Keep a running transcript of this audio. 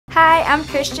Hi, I'm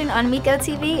Kristian on Meeko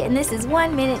TV, and this is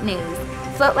 1 Minute News.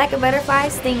 Float like a butterfly,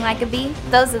 sting like a bee.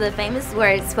 Those are the famous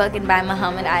words spoken by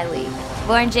Muhammad Ali.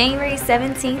 Born January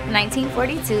 17,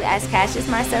 1942 as Cassius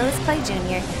Marcellus Clay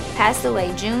Jr., passed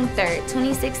away June 3,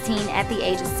 2016 at the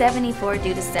age of 74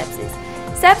 due to sepsis.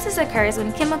 Sepsis occurs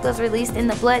when chemicals released in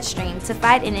the bloodstream to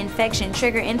fight an infection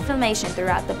trigger inflammation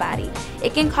throughout the body.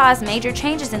 It can cause major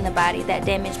changes in the body that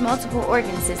damage multiple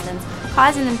organ systems,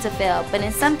 causing them to fail, but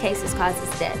in some cases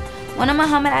causes death. One of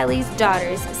Muhammad Ali's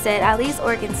daughters said Ali's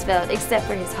organs failed except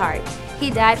for his heart. He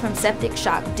died from septic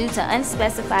shock due to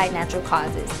unspecified natural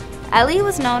causes. Ali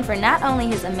was known for not only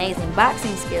his amazing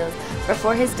boxing skills, but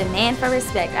for his demand for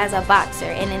respect as a boxer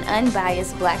and an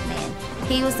unbiased black man.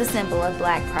 He was the symbol of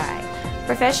black pride.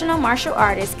 Professional martial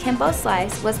artist Kimbo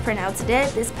Slice was pronounced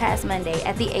dead this past Monday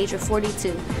at the age of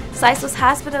 42. Slice was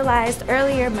hospitalized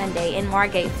earlier Monday in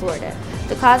Margate, Florida.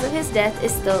 The cause of his death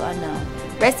is still unknown.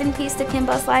 Rest in peace to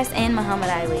Kimbo Slice and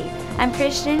Muhammad Ali. I'm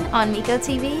Kristian on Meeko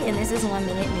TV, and this is 1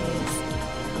 Minute News.